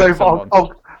fine. I'll go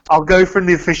from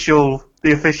the official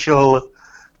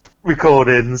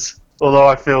recordings. Although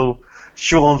I feel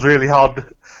Shawn's really hard. To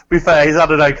be fair, he's had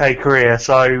an okay career,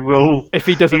 so we'll. If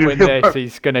he doesn't win this,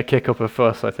 he's going to kick up a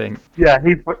fuss, I think. Yeah,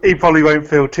 he probably won't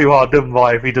feel too hard done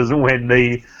by if he doesn't win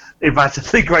the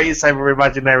greatest ever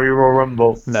imaginary Royal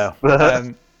Rumble. No.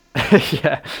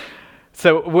 Yeah.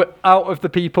 So, out of the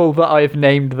people that I've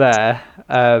named there,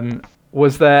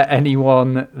 was there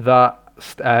anyone that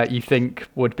you think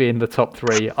would be in the top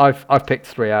three? I've picked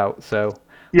three out. So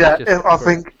yeah, I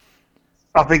think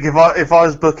if I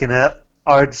was booking it,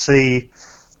 I'd see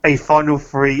a final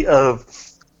three of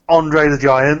Andre the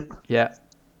Giant, yeah,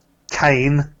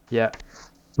 Kane, yeah,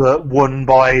 but won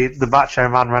by the Macho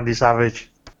Man Randy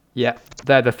Savage. Yeah,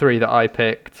 they're the three that I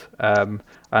picked, and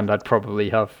I'd probably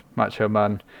have Macho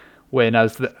Man win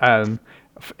as the,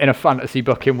 in a fantasy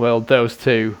booking world. Those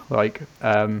two, like,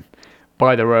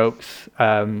 by the ropes,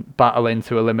 battling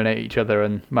to eliminate each other,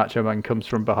 and Macho Man comes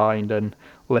from behind and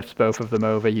lifts both of them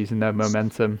over using their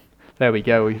momentum. There we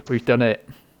go. We've done it.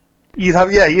 You'd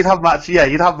have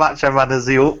Macho Man as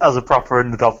a proper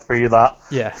underdog through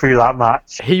that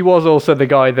match. He was also the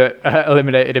guy that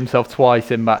eliminated himself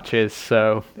twice in matches,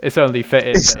 so it's only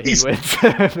fitting that he wins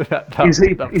that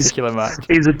particular match.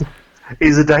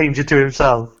 He's a danger to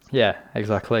himself. Yeah,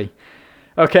 exactly.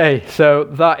 Okay, so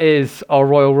that is our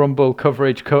Royal Rumble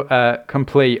coverage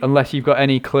complete. Unless you've got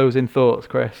any closing thoughts,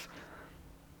 Chris.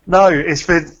 No, it's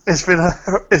been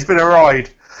a ride,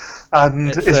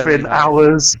 and it's been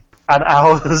hours and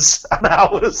hours and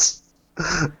hours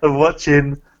of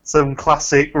watching some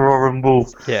classic Royal Rumble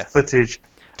footage.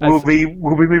 We'll be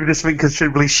moving to something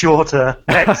considerably shorter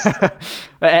next.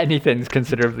 Anything's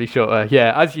considerably shorter.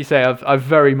 Yeah, as you say, I've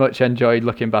very much enjoyed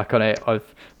looking back on it.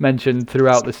 I've mentioned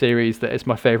throughout the series that it's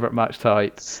my favourite match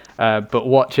type, but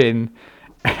watching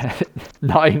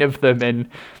 9 of them in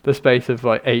the space of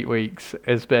like 8 weeks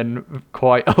has been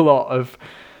quite a lot of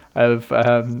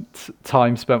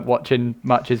time spent watching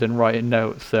matches and writing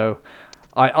notes. So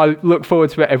I look forward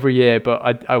to it every year,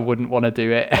 but I wouldn't want to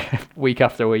do it week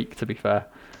after week, to be fair.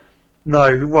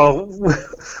 No, well,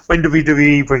 when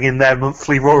WWE bring in their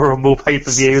monthly Royal Rumble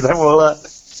pay-per-view, then we'll...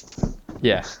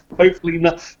 yeah. Hopefully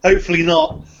not.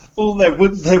 Oh,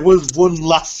 there was one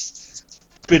last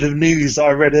bit of news that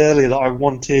I read earlier that I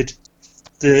wanted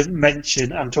to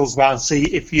mention and talk about and see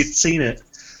if you'd seen it.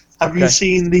 Have you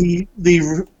seen the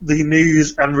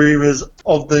news and rumours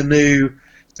of the new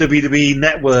WWE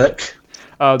network?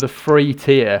 Oh, the free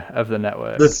tier of the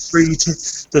network.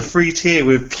 The free tier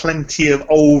with plenty of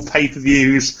old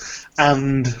pay-per-views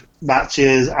and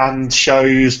matches and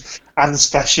shows and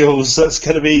specials that's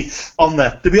going to be on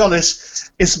there. To be honest,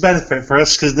 it's a benefit for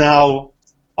us because now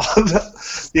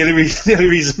the only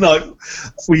reason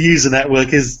we use the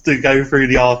network is to go through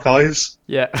the archives.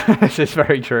 Yeah, this is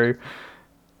very true.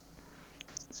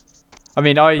 I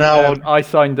mean, I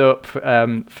signed up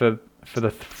for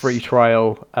the free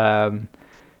trial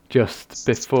just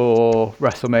before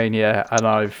WrestleMania, and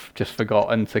I've just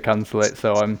forgotten to cancel it.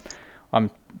 So I'm I'm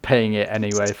paying it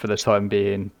anyway for the time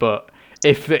being. But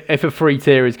if a free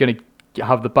tier is going to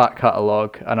have the back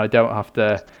catalogue and I don't have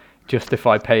to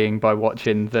justify paying by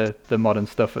watching the modern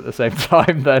stuff at the same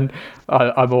time, then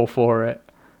I'm all for it.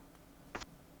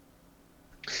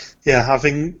 Yeah,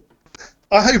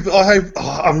 I hope.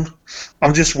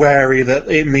 I'm just wary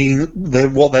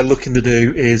that what they're looking to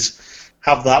do is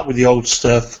have that with the old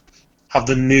stuff, have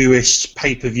the newest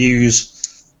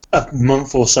pay-per-views a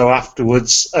month or so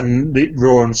afterwards, and the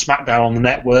Raw and SmackDown on the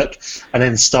network, and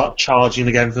then start charging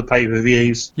again for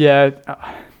pay-per-views. Yeah,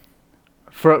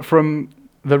 from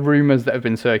the rumours that have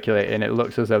been circulating, it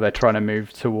looks as though they're trying to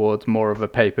move towards more of a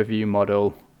pay-per-view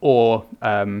model, or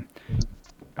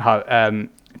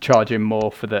charging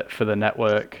more for the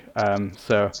network.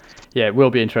 So yeah, it will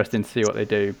be interesting to see what they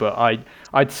do. But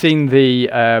I'd seen the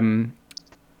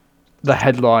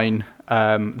headline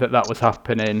that was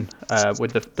happening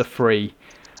with the free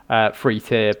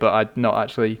tier, but I'd not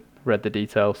actually read the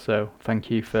details. So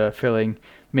thank you for filling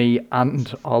me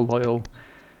and our loyal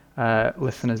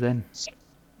listeners in.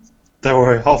 Don't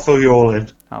worry, I'll fill you all in.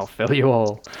 I'll fill you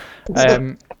all.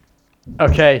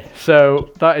 Okay, so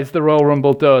that is the Royal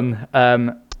Rumble done.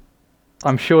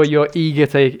 I'm sure you're eager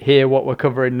to hear what we're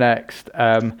covering next.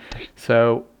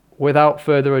 So without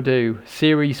further ado,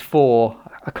 Series 4.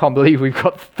 I can't believe we've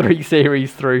got 3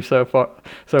 series through so far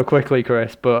so quickly,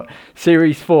 Chris. But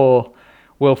Series 4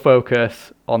 will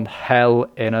focus on Hell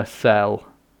in a Cell.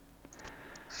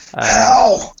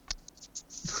 Hell!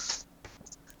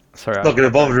 Sorry, not going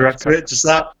to bother the rest of it, just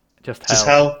that. Just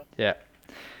hell. Yeah.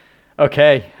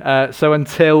 Okay, so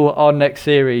until our next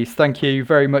series, thank you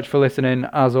very much for listening,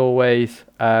 as always.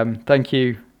 Thank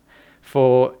you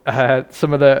for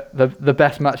some of the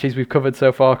best matches we've covered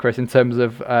so far, Chris, in terms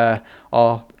of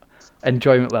our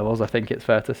enjoyment levels, I think it's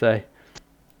fair to say.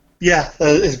 Yeah,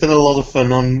 it's been a lot of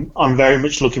fun. I'm very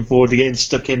much looking forward to getting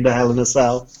stuck into Hell in a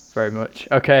Cell. Very much.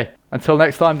 Okay, until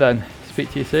next time then.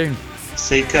 Speak to you soon.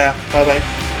 See you,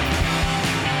 bye-bye.